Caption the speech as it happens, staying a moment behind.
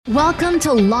Welcome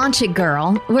to Launch It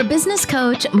Girl, where business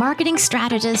coach, marketing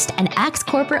strategist, and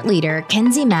ex-corporate leader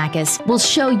Kenzie Mackis will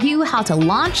show you how to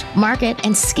launch, market,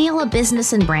 and scale a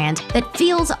business and brand that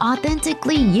feels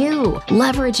authentically you,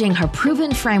 leveraging her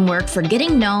proven framework for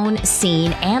getting known,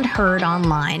 seen, and heard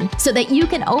online so that you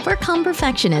can overcome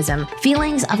perfectionism,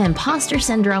 feelings of imposter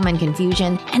syndrome and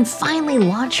confusion, and finally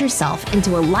launch yourself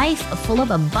into a life full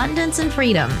of abundance and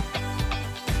freedom.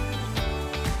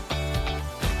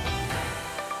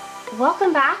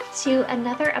 Welcome back to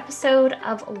another episode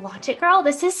of Launch It Girl.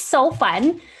 This is so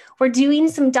fun. We're doing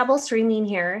some double streaming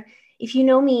here. If you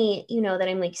know me, you know that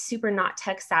I'm like super not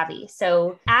tech savvy.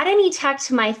 So add any tech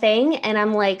to my thing and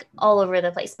I'm like all over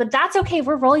the place, but that's okay.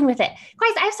 We're rolling with it.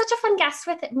 Guys, I have such a fun guest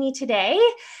with me today.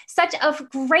 Such a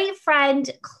great friend,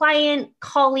 client,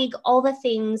 colleague, all the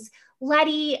things.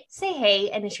 Letty, say hey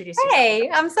and introduce yourself.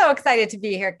 Hey, I'm so excited to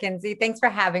be here, Kenzie. Thanks for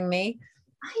having me.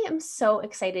 I am so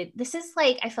excited. This is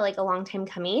like, I feel like a long time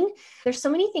coming. There's so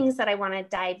many things that I want to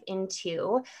dive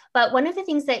into, but one of the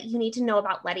things that you need to know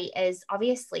about Letty is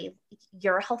obviously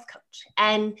you're a health coach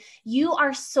and you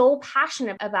are so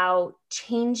passionate about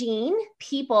changing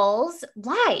people's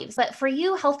lives. But for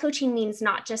you, health coaching means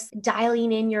not just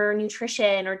dialing in your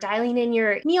nutrition or dialing in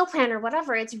your meal plan or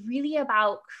whatever. It's really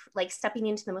about like stepping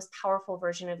into the most powerful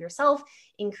version of yourself,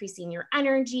 increasing your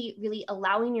energy, really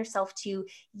allowing yourself to,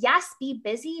 yes, be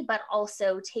busy, but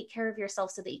also take care of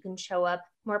yourself so that you can show up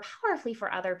more powerfully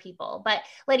for other people. But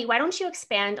Letty, why don't you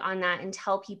expand on that and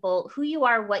tell people who you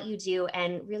are, what you do,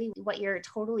 and really what you're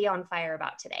totally on fire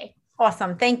about today?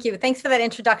 Awesome. Thank you. Thanks for that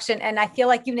introduction. And I feel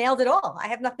like you nailed it all. I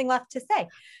have nothing left to say.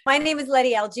 My name is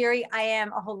Letty Algieri. I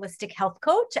am a holistic health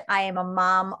coach. I am a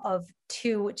mom of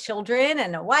 2 children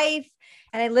and a wife,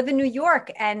 and I live in New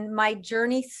York. And my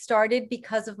journey started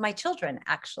because of my children,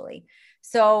 actually.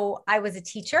 So I was a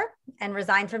teacher and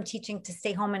resigned from teaching to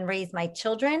stay home and raise my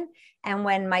children. And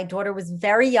when my daughter was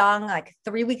very young, like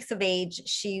 3 weeks of age,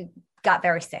 she got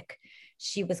very sick.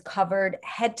 She was covered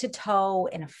head to toe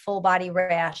in a full body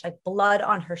rash, like blood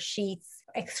on her sheets,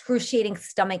 excruciating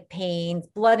stomach pains,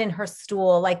 blood in her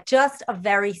stool, like just a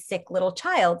very sick little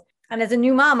child. And as a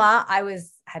new mama,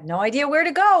 had no idea where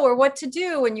to go or what to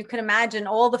do. And you can imagine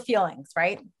all the feelings,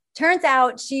 right? Turns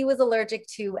out she was allergic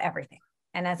to everything.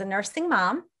 And as a nursing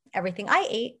mom, everything I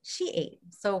ate, she ate.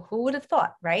 So who would have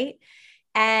thought, right?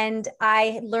 And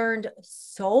I learned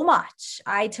so much.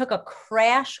 I took a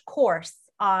crash course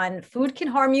on food can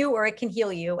harm you or it can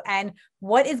heal you, and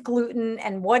what is gluten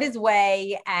and what is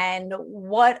whey and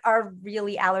what are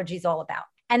really allergies all about.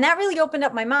 And that really opened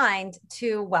up my mind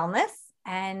to wellness.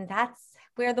 And that's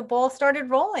where the ball started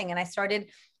rolling. And I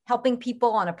started helping people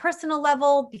on a personal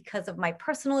level because of my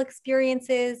personal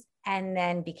experiences, and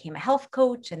then became a health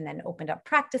coach, and then opened up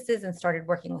practices and started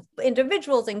working with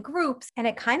individuals and groups. And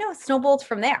it kind of snowballed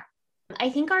from there. I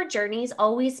think our journeys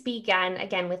always began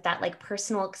again with that like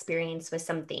personal experience with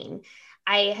something.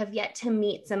 I have yet to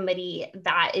meet somebody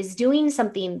that is doing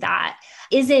something that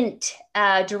isn't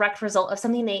a direct result of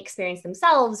something they experienced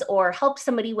themselves or helped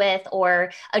somebody with,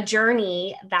 or a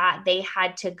journey that they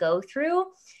had to go through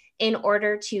in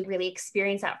order to really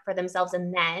experience that for themselves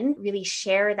and then really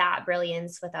share that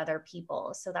brilliance with other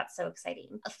people. So that's so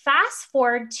exciting. Fast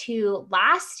forward to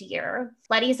last year,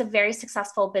 Letty is a very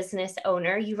successful business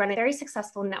owner. You run a very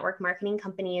successful network marketing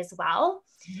company as well.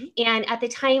 Mm-hmm. And at the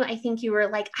time, I think you were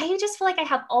like, I just feel like I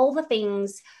have all the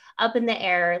things up in the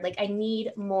air. Like I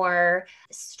need more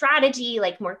strategy,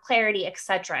 like more clarity,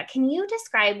 etc. Can you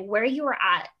describe where you were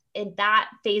at in that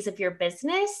phase of your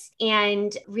business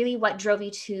and really what drove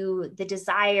you to the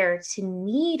desire to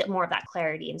need more of that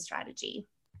clarity and strategy?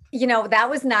 You know, that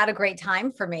was not a great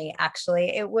time for me,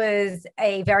 actually. It was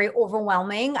a very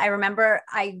overwhelming. I remember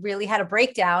I really had a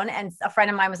breakdown and a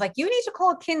friend of mine was like, you need to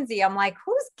call Kenzie. I'm like,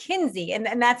 who's Kenzie?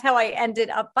 And that's how I ended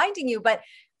up finding you. But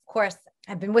of course,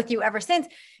 I've been with you ever since.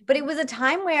 But it was a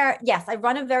time where, yes, I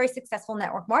run a very successful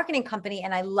network marketing company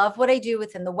and I love what I do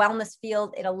within the wellness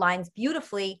field. It aligns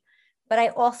beautifully, but I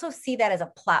also see that as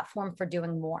a platform for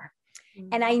doing more. Mm-hmm.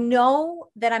 And I know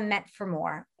that I'm meant for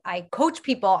more. I coach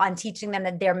people on teaching them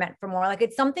that they're meant for more. Like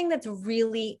it's something that's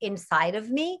really inside of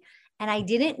me. And I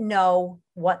didn't know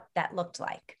what that looked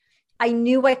like. I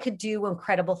knew I could do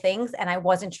incredible things and I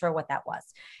wasn't sure what that was.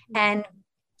 Mm-hmm. And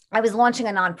I was launching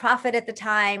a nonprofit at the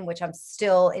time, which I'm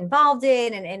still involved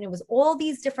in. And it was all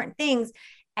these different things.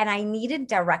 And I needed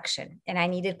direction and I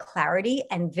needed clarity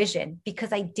and vision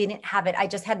because I didn't have it. I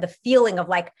just had the feeling of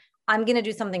like, I'm going to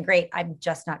do something great. I'm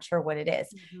just not sure what it is.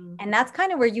 Mm-hmm. And that's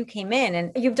kind of where you came in.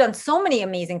 And you've done so many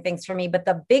amazing things for me, but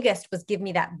the biggest was give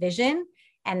me that vision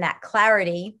and that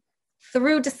clarity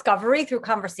through discovery, through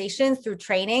conversations, through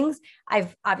trainings,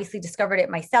 I've obviously discovered it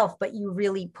myself, but you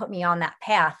really put me on that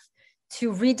path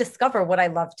to rediscover what I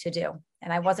love to do.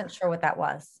 And I wasn't sure what that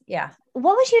was. Yeah.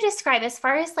 What would you describe as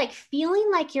far as like feeling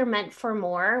like you're meant for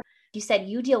more? You said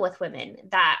you deal with women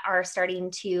that are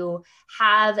starting to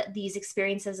have these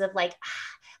experiences of like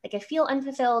I feel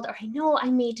unfulfilled, or I know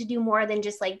I'm made to do more than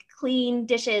just like clean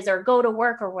dishes or go to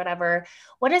work or whatever.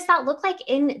 What does that look like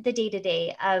in the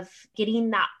day-to-day of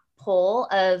getting that pull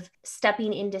of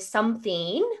stepping into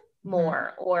something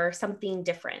more or something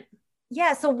different?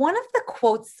 Yeah. So one of the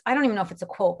quotes, I don't even know if it's a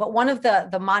quote, but one of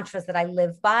the mantras that I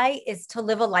live by is to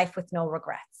live a life with no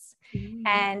regrets.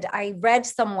 And I read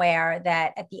somewhere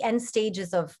that at the end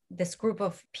stages of this group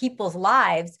of people's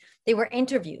lives, they were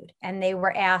interviewed and they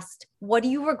were asked, what do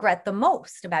you regret the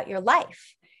most about your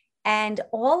life? And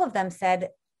all of them said,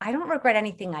 I don't regret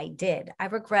anything I did. I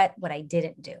regret what I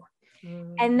didn't do.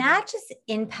 And that just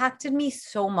impacted me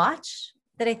so much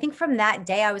that I think from that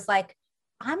day, I was like,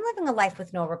 I'm living a life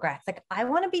with no regrets. Like I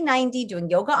want to be 90 doing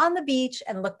yoga on the beach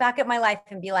and look back at my life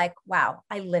and be like, wow,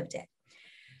 I lived it.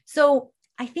 So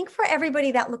I think for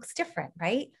everybody that looks different,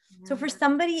 right? So for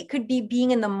somebody, it could be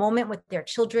being in the moment with their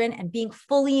children and being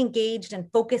fully engaged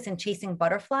and focused and chasing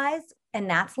butterflies. And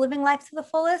that's living life to the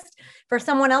fullest. For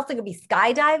someone else, it could be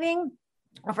skydiving.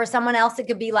 Or for someone else, it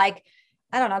could be like,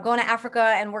 I don't know, going to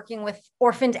Africa and working with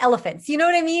orphaned elephants. You know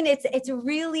what I mean?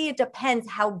 It depends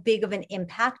how big of an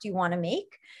impact you want to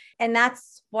make. And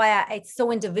that's why it's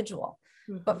so individual.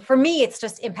 But for me, it's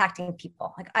just impacting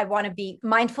people. Like I want to be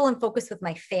mindful and focused with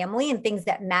my family and things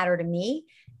that matter to me,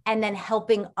 and then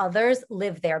helping others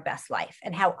live their best life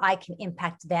and how I can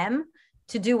impact them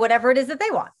to do whatever it is that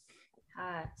they want.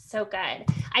 So good.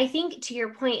 I think to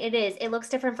your point, it looks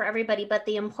different for everybody, but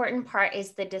the important part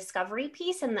is the discovery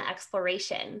piece and the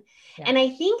exploration. Yeah. And I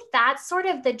think that's sort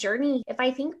of the journey. If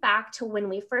I think back to when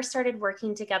we first started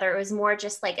working together, it was more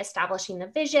just like establishing the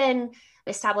vision,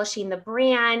 establishing the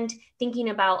brand, thinking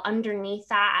about underneath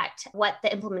that, what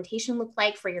the implementation looked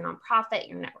like for your nonprofit,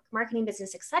 your network marketing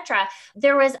business, et cetera.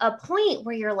 There was a point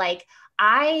where you're like,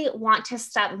 I want to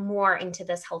step more into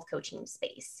this health coaching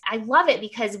space. I love it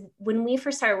because when we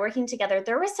first started working together,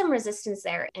 there was some resistance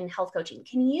there in health coaching.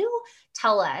 Can you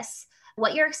tell us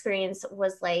what your experience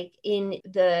was like in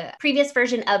the previous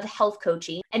version of health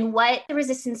coaching and what the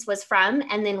resistance was from,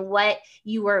 and then what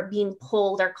you were being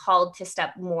pulled or called to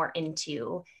step more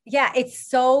into? Yeah, it's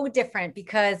so different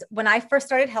because when I first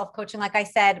started health coaching, like I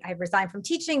said, I resigned from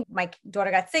teaching. My daughter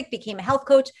got sick, became a health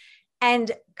coach,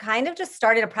 and kind of just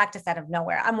started a practice out of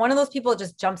nowhere. I'm one of those people that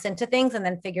just jumps into things and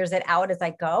then figures it out as I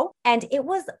go. And it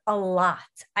was a lot.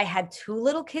 I had 2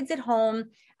 little kids at home.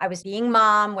 I was being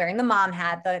mom, wearing the mom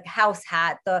hat, the house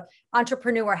hat, the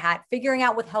entrepreneur hat, figuring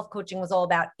out what health coaching was all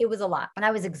about. It was a lot. And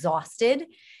I was exhausted.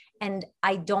 And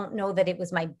I don't know that it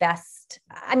was my best.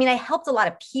 I mean, I helped a lot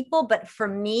of people, but for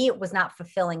me, it was not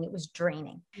fulfilling. It was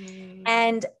draining.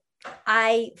 And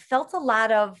I felt a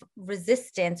lot of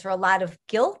resistance or a lot of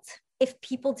guilt if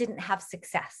people didn't have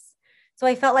success. So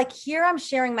I felt like here I'm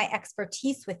sharing my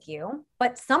expertise with you,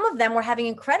 but some of them were having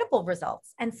incredible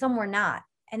results and some were not.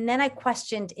 And then I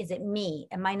questioned, is it me?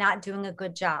 Am I not doing a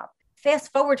good job?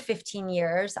 Fast forward 15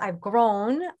 years, I've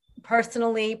grown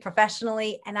personally,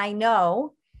 professionally, and I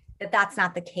know that that's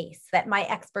not the case, that my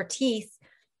expertise,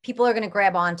 people are going to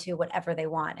grab onto whatever they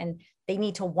want, and they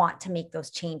need to want to make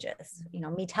those changes. You know,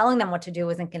 me telling them what to do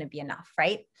isn't going to be enough,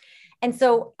 right? And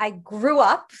so I grew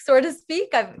up, so to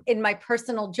speak, in my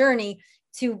personal journey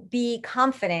to be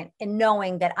confident in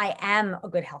knowing that I am a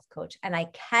good health coach and I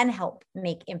can help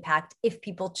make impact if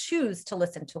people choose to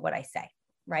listen to what I say,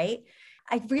 right?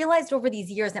 I've realized over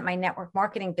these years at my network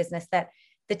marketing business that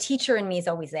the teacher in me is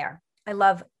always there. I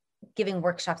love giving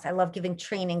workshops. I love giving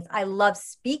trainings. I love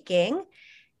speaking.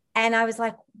 And I was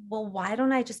like, well, why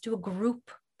don't I just do a group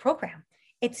program?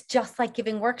 It's just like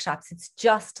giving workshops. It's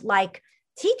just like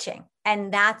teaching.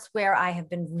 And that's where I have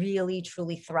been really,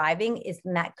 truly thriving, is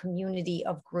in that community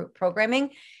of group programming.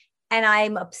 And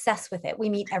I'm obsessed with it. We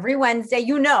meet every Wednesday,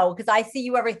 you know, because I see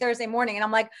you every Thursday morning. And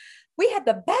I'm like, we had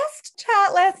the best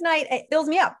chat last night. It fills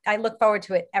me up. I look forward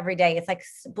to it every day. It's like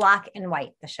black and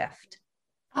white, the shift.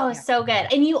 Oh, yeah. So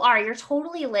good. And you're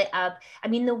totally lit up. I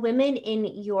mean, the women in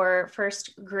your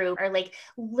first group are like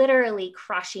literally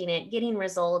crushing it, getting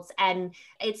results. And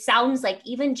it sounds like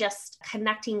even just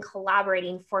connecting,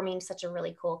 collaborating, forming such a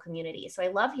really cool community. So I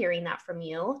love hearing that from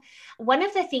you. One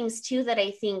of the things too, that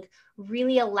I think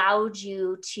really allowed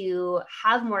you to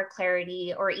have more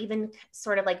clarity or even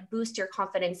sort of like boost your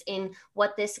confidence in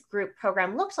what this group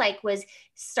program looked like was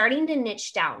starting to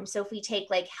niche down. So if we take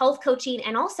like health coaching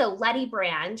and also Letty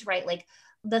brand, right? Like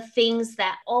the things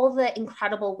that all the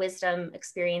incredible wisdom,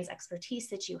 experience, expertise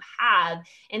that you have,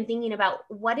 and thinking about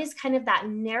what is kind of that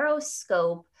narrow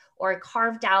scope or a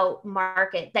carved out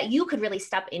market that you could really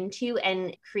step into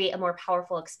and create a more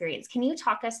powerful experience. Can you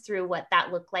talk us through what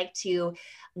that looked like to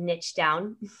niche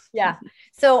down? Yeah.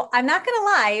 So I'm not going to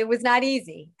lie, it was not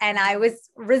easy. And I was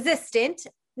resistant,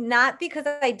 not because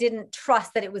I didn't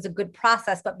trust that it was a good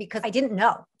process, but because I didn't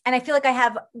know. And I feel like I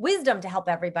have wisdom to help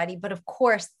everybody. But of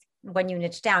course, when you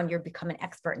niche down, you're become an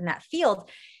expert in that field.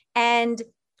 And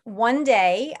one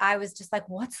day I was just like,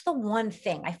 what's the one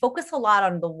thing? I focus a lot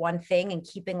on the one thing and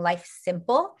keeping life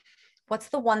simple. What's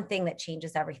the one thing that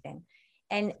changes everything?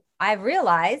 And I've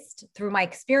realized through my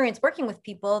experience working with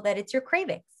people that it's your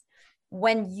cravings.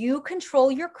 When you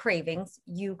control your cravings,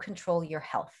 you control your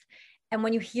health. And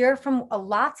when you hear from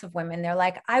lots of women, they're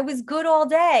like, I was good all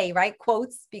day, right?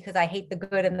 Quotes, because I hate the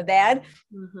good and the bad.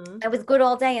 Mm-hmm. I was good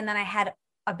all day. And then I had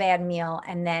a bad meal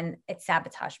and then it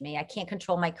sabotaged me. I can't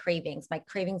control my cravings. My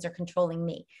cravings are controlling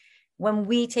me. When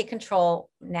we take control,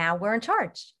 now we're in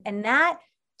charge. And that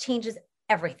changes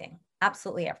everything,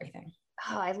 absolutely everything.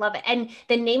 Oh, I love it. And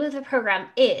the name of the program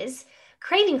is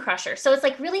Craving Crusher. So it's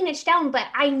like really niche down, but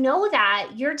I know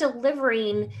that you're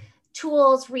delivering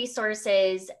tools,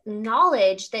 resources,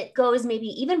 knowledge that goes maybe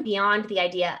even beyond the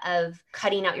idea of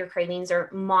cutting out your cravings or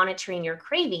monitoring your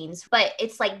cravings. But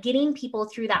it's like getting people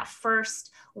through that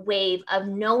first wave of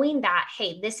knowing that,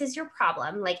 hey, this is your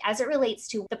problem. Like as it relates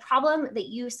to the problem that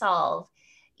you solve,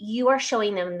 you are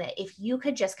showing them that if you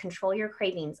could just control your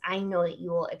cravings, I know that you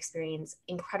will experience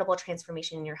incredible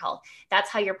transformation in your health.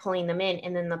 That's how you're pulling them in.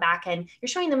 And then the back end, you're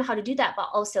showing them how to do that, but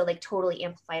also like totally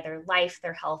amplify their life,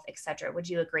 their health, et cetera. Would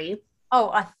you agree?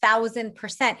 Oh,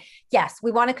 1,000%. Yes,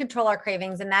 we want to control our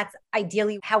cravings. And that's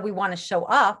ideally how we want to show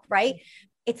up, right?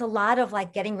 It's a lot of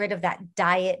like getting rid of that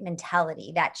diet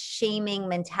mentality, that shaming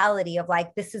mentality of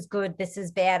like, this is good, this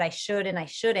is bad, I should and I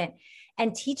shouldn't.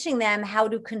 And teaching them how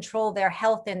to control their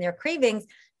health and their cravings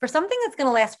for something that's going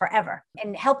to last forever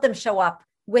and help them show up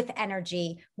with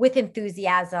energy, with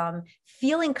enthusiasm,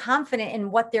 feeling confident in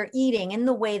what they're eating, in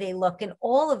the way they look, in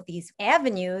all of these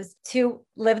avenues to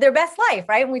live their best life,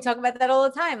 right? And we talk about that all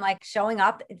the time, like showing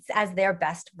up as their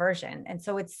best version. And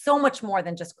so it's so much more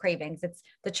than just cravings. It's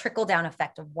the trickle down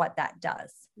effect of what that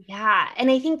does. Yeah. And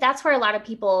I think that's where a lot of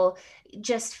people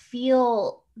just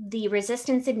feel the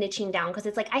resistance in niching down, because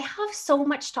it's like, I have so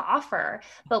much to offer.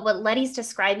 But what Letty's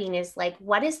describing is like,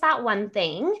 what is that one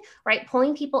thing, right?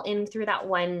 Pulling people in through that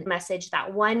one message,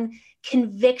 that one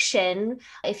conviction,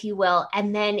 if you will,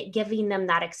 and then giving them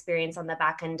that experience on the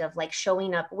back end of like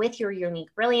showing up with your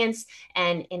unique brilliance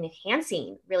and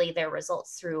enhancing really their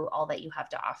results through all that you have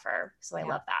to offer. So I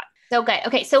love that. So good.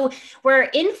 Okay. So we're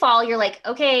in fall. You're like,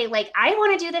 okay, like I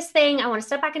want to do this thing. I want to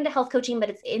step back into health coaching, but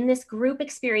it's in this group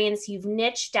experience. You've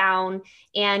niched down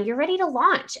and you're ready to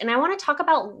launch. And I want to talk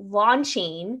about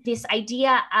launching, this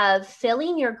idea of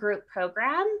filling your group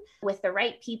program with the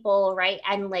right people, right?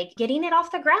 And like getting it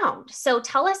off the ground. So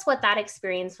tell us what that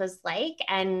experience was like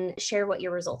and share what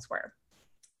your results were.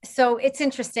 So it's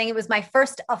interesting. It was my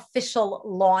first official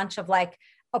launch of like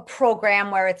a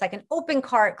program where it's like an open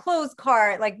cart, closed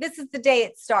cart, like this is the day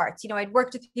it starts. You know, I'd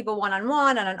worked with people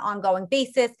one-on-one on an ongoing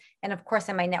basis. And of course,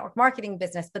 in my network marketing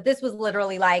business, but this was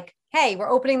literally like, hey,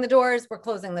 we're opening the doors, we're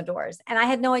closing the doors. And I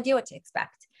had no idea what to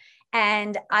expect.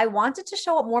 And I wanted to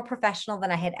show up more professional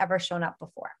than I had ever shown up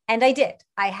before. And I did.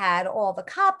 I had all the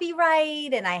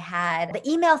copyright and I had the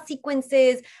email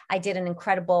sequences. I did an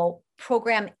incredible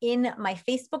program in my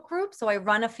Facebook group. So I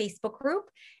run a Facebook group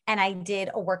and I did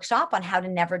a workshop on how to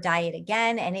never diet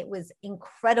again. And it was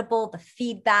incredible. The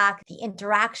feedback, the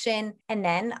interaction. And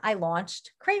then I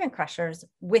launched Craving Crushers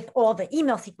with all the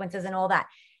email sequences and all that.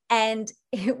 And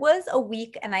it was a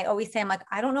week. And I always say, I'm like,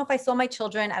 I don't know if I saw my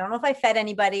children. I don't know if I fed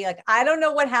anybody. Like, I don't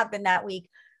know what happened that week,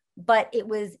 but it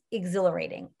was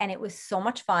exhilarating and it was so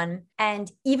much fun. And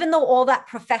even though all that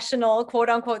professional quote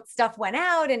unquote stuff went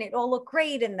out and it all looked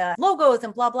great and the logos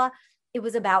and blah, blah, it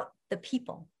was about the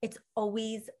people. It's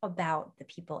always about the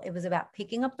people. It was about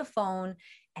picking up the phone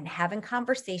and having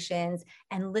conversations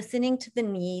and listening to the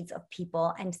needs of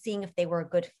people and seeing if they were a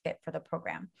good fit for the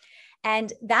program.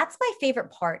 And that's my favorite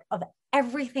part of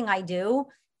everything I do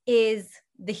is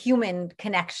the human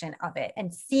connection of it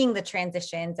and seeing the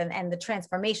transitions and the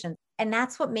transformations. And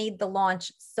that's what made the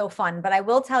launch so fun. But I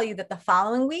will tell you that the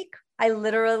following week, I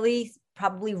literally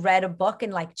probably read a book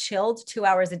and like chilled 2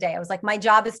 hours a day. I was like, my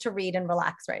job is to read and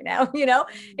relax right now. You know,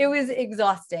 it was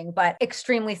exhausting, but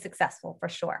extremely successful for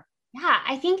sure. Yeah,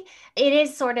 I think it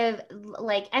is sort of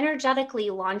like energetically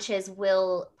launches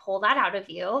will pull that out of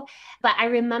you. But I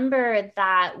remember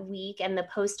that week and the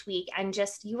post week, and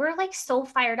just you were like so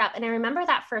fired up. And I remember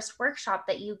that first workshop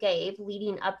that you gave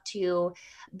leading up to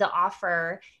the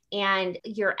offer, and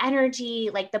your energy,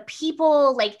 like the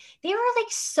people, like they were like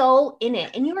so in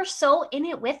it, and you were so in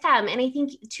it with them. And I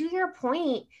think to your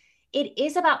point, it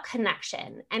is about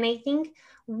connection. And I think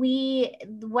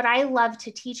what I love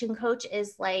to teach and coach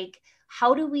is like,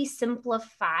 how do we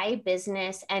simplify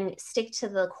business and stick to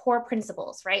the core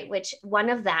principles, right? Which one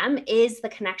of them is the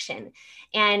connection.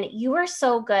 And you are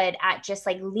so good at just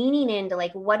like leaning into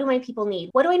like, what do my people need?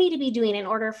 What do I need to be doing in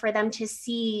order for them to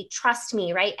see, trust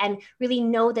me, right? And really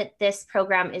know that this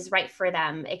program is right for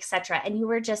them, etc. And you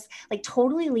were just like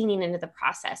totally leaning into the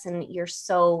process. And you're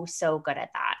so, so good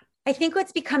at that. I think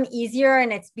what's become easier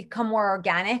and it's become more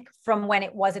organic from when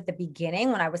it was at the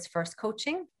beginning, when I was first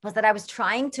coaching, was that I was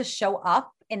trying to show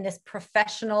up in this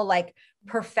professional, like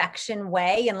perfection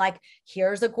way. And like,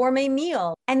 here's a gourmet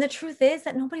meal. And the truth is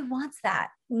that nobody wants that.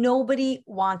 Nobody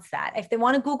wants that. If they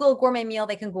want to Google a gourmet meal,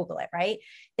 they can Google it, right?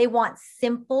 They want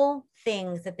simple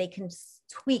things that they can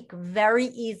tweak very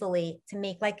easily to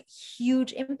make like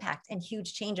huge impact and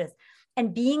huge changes.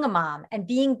 And being a mom and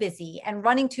being busy and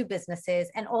running two businesses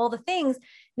and all the things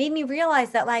made me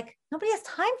realize that like nobody has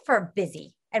time for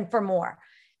busy and for more.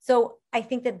 So I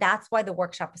think that that's why the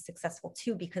workshop was successful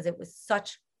too, because it was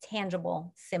such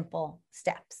tangible, simple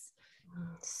steps.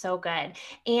 So good.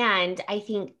 And I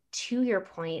think to your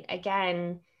point,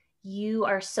 again, you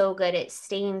are so good at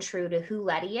staying true to who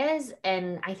Letty is.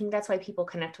 And I think that's why people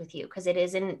connect with you, because it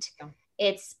isn't,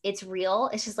 it's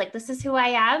real. It's just like, this is who I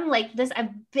am. Like this,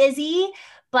 I'm busy,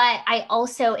 but I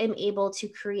also am able to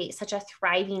create such a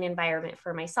thriving environment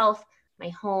for myself, my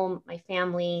home, my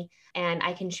family, and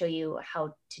I can show you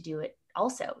how to do it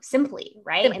also simply,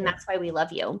 right? And that's why we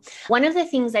love you. One of the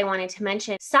things I wanted to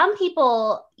mention, some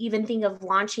people even think of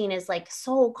launching as like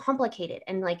so complicated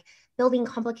and like building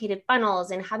complicated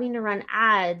funnels and having to run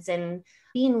ads and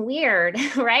being weird,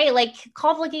 right? Like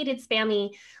complicated,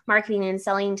 spammy marketing and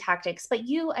selling tactics. But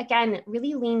you, again,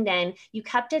 really leaned in. You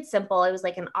kept it simple. It was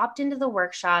like an opt into the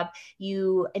workshop.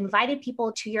 You invited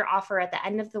people to your offer at the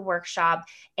end of the workshop,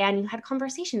 and you had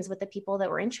conversations with the people that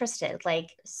were interested, like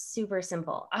super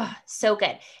simple. Oh, so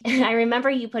good. And I remember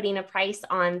you putting a price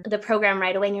on the program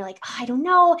right away. And you're like, oh, I don't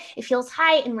know. It feels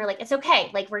high. And we're like, it's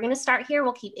okay. Like, we're going to start here.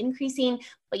 We'll keep increasing.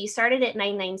 But you started at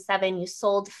 $997. You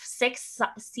sold 6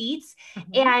 seats.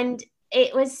 And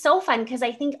it was so fun because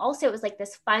I think also it was like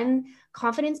this fun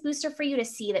confidence booster for you to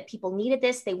see that people needed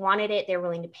this. They wanted it. They're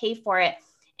willing to pay for it.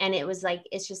 And it was like,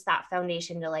 it's just that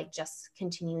foundation to like just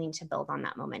continuing to build on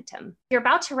that momentum. You're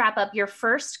about to wrap up your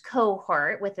first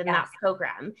cohort within that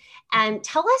program. And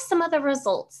tell us some of the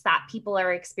results that people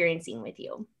are experiencing with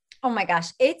you. Oh my gosh,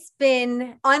 it's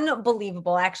been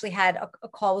unbelievable. I actually had a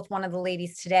call with one of the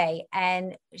ladies today,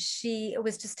 and she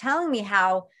was just telling me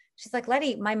how she's like,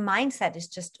 Letty, my mindset is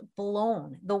just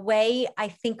blown. The way I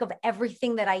think of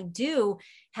everything that I do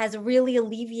has really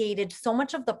alleviated so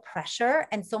much of the pressure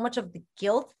and so much of the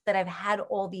guilt that I've had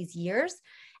all these years.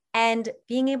 And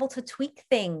being able to tweak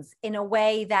things in a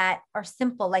way that are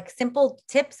simple, like simple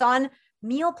tips on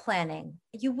meal planning.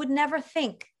 You would never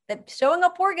think that showing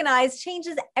up organized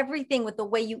changes everything with the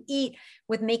way you eat,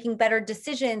 with making better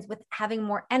decisions, with having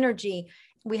more energy.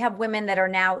 We have women that are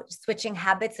now switching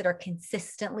habits that are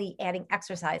consistently adding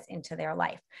exercise into their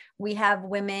life. We have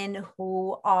women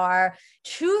who are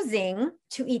choosing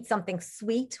to eat something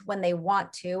sweet when they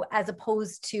want to, as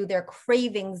opposed to their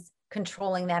cravings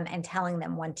controlling them and telling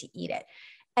them when to eat it.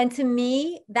 And to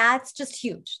me, that's just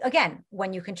huge. Again,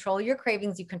 when you control your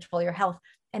cravings, you control your health.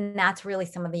 And that's really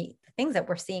some of the things that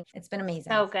we're seeing. It's been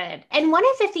amazing. So good. And one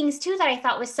of the things too that I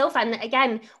thought was so fun,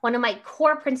 again, one of my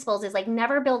core principles is like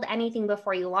never build anything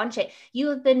before you launch it. You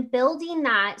have been building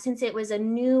that since it was a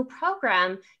new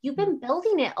program. You've been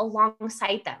building it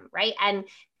alongside them, right? And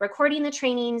recording the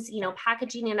trainings,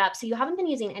 packaging it up. So you haven't been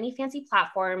using any fancy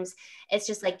platforms. It's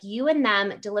just like you and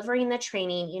them delivering the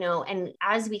training, and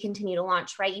as we continue to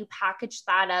launch, right, you package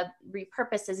that up,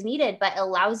 repurpose as needed, but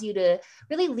allows you to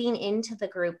really lean into the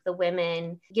group, the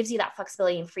women, gives you that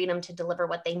flexibility and freedom to deliver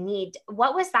what they need.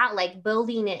 What was that like,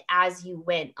 building it as you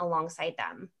went alongside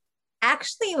them?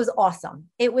 Actually, it was awesome.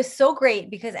 It was so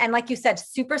great because, and like you said,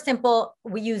 super simple.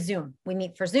 We use Zoom. We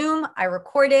meet for Zoom. I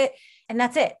record it, and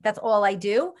that's it. That's all I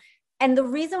do. And the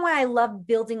reason why I love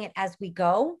building it as we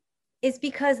go is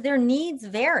because their needs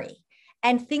vary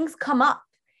and things come up.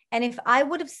 And if I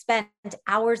would have spent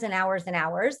hours and hours and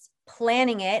hours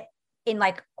planning it in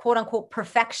like quote unquote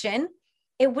perfection,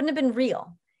 it wouldn't have been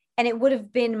real. and it would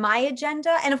have been my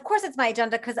agenda. And of course it's my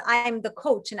agenda because I'm the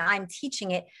coach and I'm teaching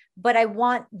it, but I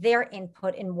want their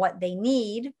input in what they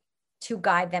need to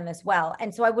guide them as well.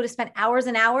 And so I would have spent hours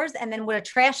and hours and then would have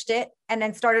trashed it and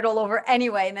then started all over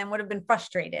anyway, and then would have been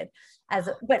frustrated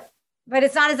but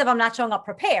it's not as if I'm not showing up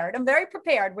prepared. I'm very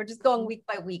prepared. We're just going week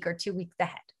by week or 2 weeks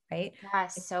ahead, right?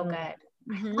 Yes, so good.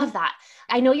 Mm-hmm. I love that.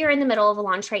 I know you're in the middle of a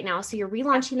launch right now, so you're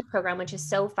relaunching the program, which is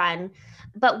so fun.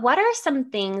 But what are some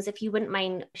things, if you wouldn't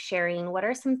mind sharing, what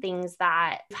are some things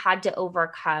that you've had to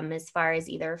overcome as far as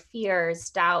either fears,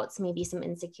 doubts, maybe some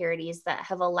insecurities that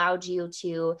have allowed you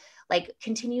to like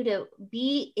continue to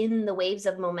be in the waves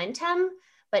of momentum,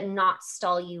 but not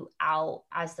stall you out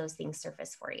as those things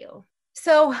surface for you?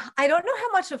 So I don't know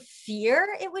how much of fear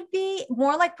it would be,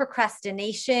 more like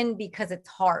procrastination because it's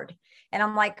hard. And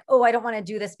I'm like, oh, I don't want to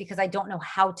do this because I don't know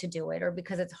how to do it or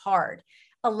because it's hard.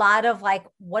 A lot of like,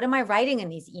 what am I writing in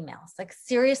these emails? Like,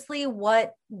 seriously,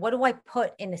 what do I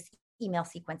put in this email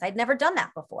sequence? I'd never done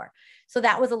that before. So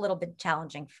that was a little bit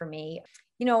challenging for me.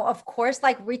 You know, of course,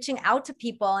 like reaching out to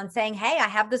people and saying, hey, I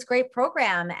have this great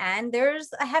program and there's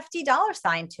a hefty dollar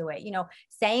sign to it. You know,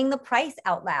 saying the price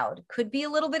out loud could be a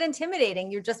little bit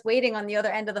intimidating. You're just waiting on the other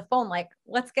end of the phone, like,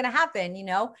 what's going to happen, you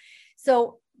know?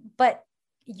 So, but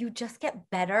you just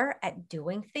get better at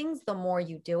doing things the more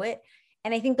you do it.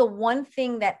 And I think the one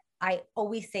thing that I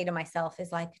always say to myself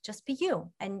is like, just be you.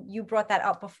 And you brought that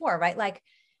up before, right? Like,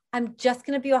 I'm just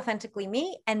going to be authentically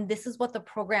me. And this is what the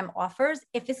program offers.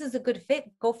 If this is a good fit,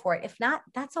 go for it. If not,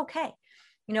 that's okay.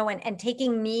 You know, and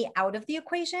taking me out of the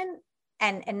equation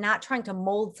and not trying to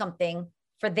mold something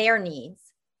for their needs.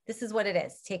 This is what it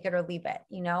is. Take it or leave it,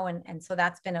 you know? And so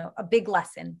that's been a big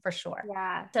lesson for sure.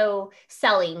 Yeah. So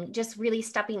selling, just really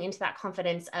stepping into that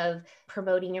confidence of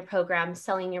promoting your program,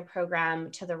 selling your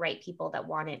program to the right people that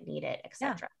want it, need it,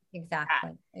 etc. Yeah.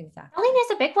 Exactly. Selling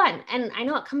is a big one. And I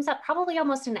know it comes up probably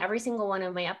almost in every single one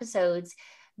of my episodes,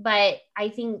 but I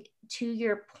think to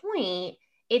your point,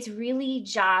 it's really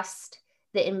just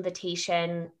the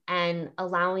invitation and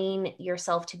allowing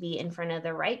yourself to be in front of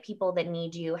the right people that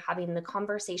need you, having the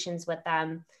conversations with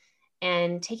them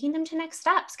and taking them to next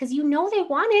steps. Cause you know, they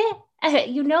want it.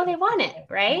 You know, they want it,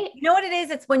 right? You know what it is?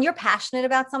 It's when you're passionate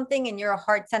about something and you're a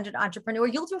heart-centered entrepreneur,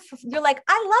 you're like,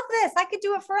 I love this. I could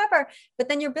do it forever. But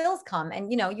then your bills come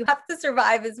and, you know, you have to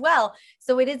survive as well.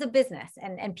 So it is a business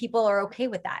and people are okay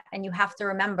with that. And you have to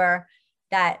remember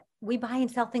that we buy and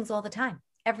sell things all the time,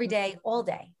 every day, all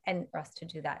day. And for us to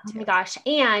do that too. Oh my gosh.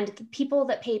 And the people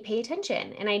that pay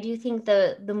attention. And I do think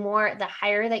the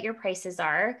higher that your prices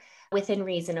are, within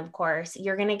reason, of course,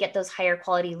 you're going to get those higher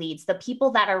quality leads, the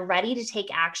people that are ready to take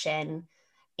action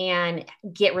and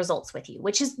get results with you,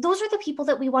 those are the people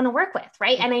that we want to work with.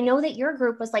 Right. And I know that your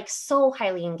group was like so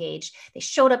highly engaged. They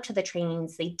showed up to the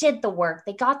trainings, they did the work,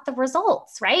 they got the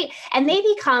results, right? And they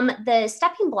become the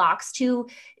stepping blocks to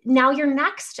now your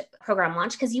next program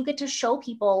launch, because you get to show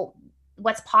people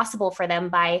what's possible for them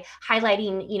by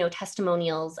highlighting, you know,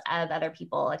 testimonials of other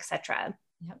people, et cetera.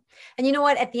 Yep. And you know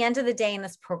what, at the end of the day in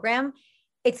this program,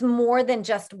 it's more than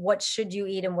just what should you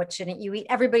eat and what shouldn't you eat.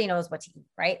 Everybody knows what to eat,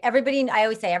 right? I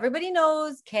always say, everybody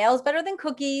knows kale's better than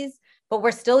cookies, but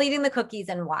we're still eating the cookies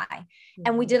and why. Mm-hmm.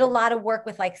 And we did a lot of work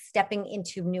with like stepping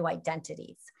into new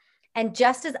identities. And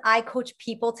just as I coach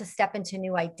people to step into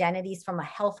new identities from a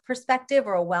health perspective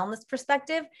or a wellness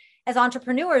perspective, as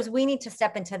entrepreneurs, we need to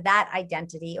step into that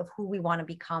identity of who we want to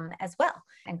become as well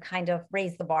and kind of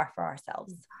raise the bar for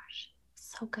ourselves. Gosh,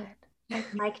 so good.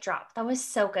 Mic drop. That was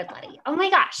so good, Letty. Oh my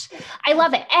gosh. I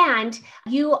love it. And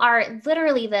you are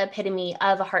literally the epitome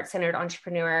of a heart-centered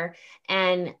entrepreneur,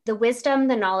 and the wisdom,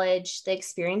 the knowledge, the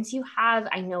experience you have,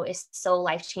 I know is so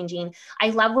life-changing. I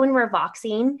love when we're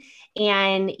voxing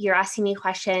and you're asking me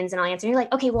questions and I'll answer. You're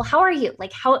like, okay, well, how are you?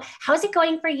 Like, how's it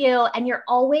going for you? And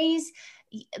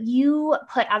you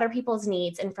put other people's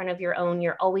needs in front of your own.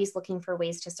 You're always looking for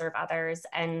ways to serve others.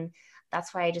 And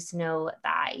that's why I just know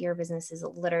that your business is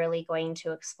literally going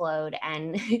to explode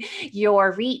and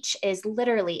your reach is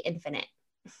literally infinite.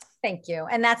 Thank you.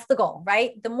 And that's the goal,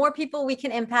 right? The more people we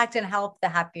can impact and help, the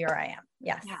happier I am.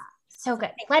 Yes. Yeah. So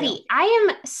good. Letty, I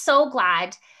am so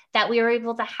glad that we were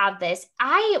able to have this.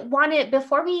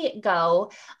 Before we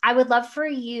go, I would love for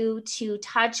you to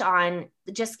touch on,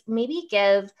 just maybe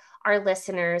give our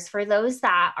listeners, for those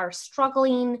that are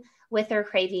struggling with their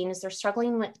cravings, they're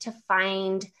struggling to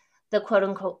find the quote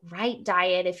unquote right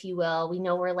diet, if you will. We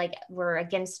know we're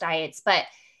against diets, but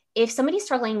if somebody's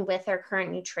struggling with their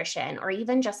current nutrition or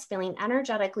even just feeling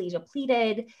energetically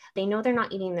depleted, they know they're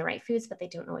not eating the right foods, but they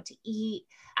don't know what to eat.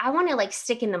 I want to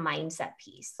stick in the mindset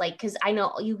piece, cause I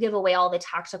know you give away all the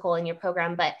tactical in your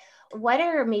program, but what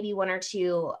are maybe one or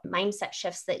two mindset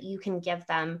shifts that you can give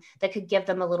them that could give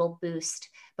them a little boost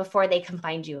before they come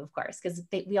find you, of course, because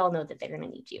we all know that they're going to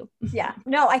need you. Yeah,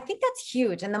 no, I think that's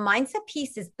huge. And the mindset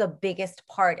piece is the biggest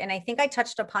part. And I think I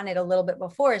touched upon it a little bit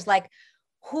before, is like,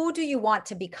 who do you want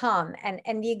to become?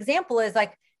 And the example is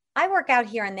like, I work out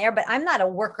here and there, but I'm not a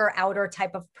worker outer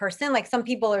type of person. Like some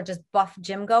people are just buff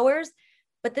gym goers,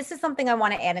 but this is something I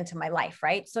want to add into my life,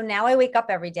 right? So now I wake up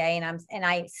every day and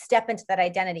I step into that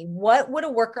identity. What would a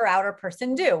worker outer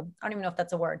person do? I don't even know if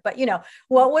that's a word, but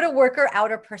what would a worker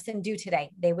outer person do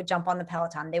today? They would jump on the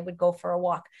Peloton. They would go for a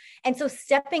walk. And so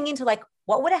stepping into like,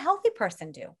 what would a healthy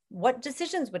person do? What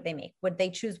decisions would they make? Would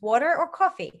they choose water or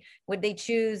coffee? Would they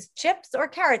choose chips or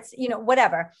carrots?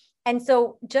 Whatever. And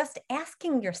so just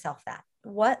asking yourself that,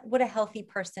 what would a healthy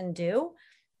person do?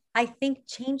 I think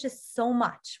changes so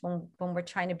much when we're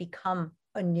trying to become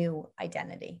a new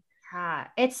identity. Yeah,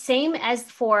 it's same as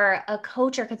for a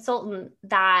coach or consultant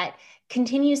that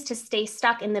continues to stay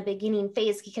stuck in the beginning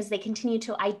phase because they continue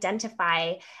to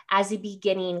identify as a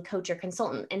beginning coach or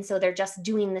consultant. And so they're just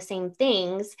doing the same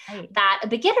things that a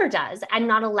beginner does and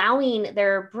not allowing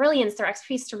their brilliance, their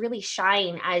expertise to really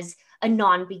shine as a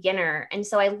non-beginner. And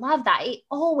so I love that. It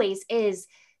always is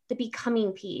the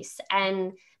becoming piece,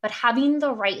 but having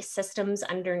the right systems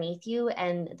underneath you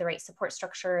and the right support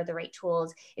structure, the right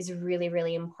tools is really,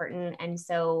 really important. And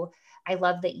so I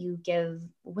love that you give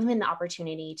women the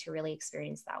opportunity to really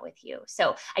experience that with you.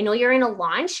 So I know you're in a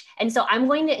launch, and so I'm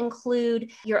going to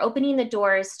include you're opening the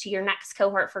doors to your next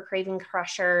cohort for Craving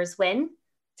Crushers when?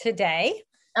 Today.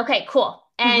 Okay, cool.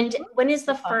 And when you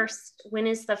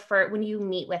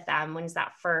meet with them, when is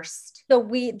that first? So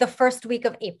the first week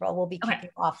of April, we'll be kicking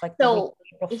off like the week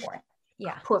of April 4th.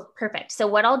 Yeah. Perfect. So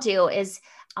what I'll do is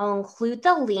I'll include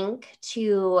the link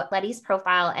to Letty's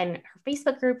profile and her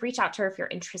Facebook group. Reach out to her if you're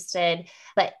interested.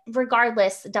 But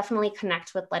regardless, definitely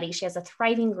connect with Letty. She has a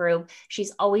thriving group. She's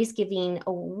always giving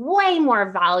way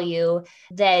more value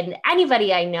than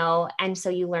anybody I know. And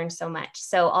so you learn so much.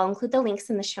 So I'll include the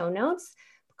links in the show notes.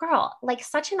 Girl, like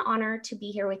such an honor to be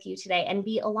here with you today and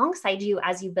be alongside you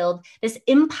as you build this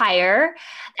empire.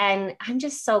 And I'm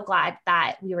just so glad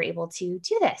that we were able to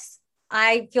do this.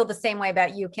 I feel the same way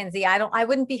about you, Kinsey. I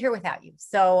wouldn't be here without you.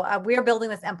 So we're building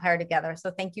this empire together.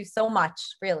 So thank you so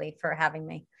much, really, for having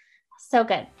me. So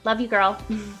good. Love you, girl.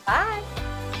 Bye.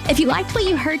 If you liked what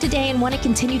you heard today and want to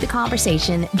continue the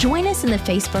conversation, join us in the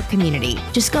Facebook community.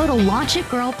 Just go to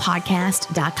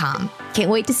launchitgirlpodcast.com. Can't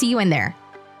wait to see you in there.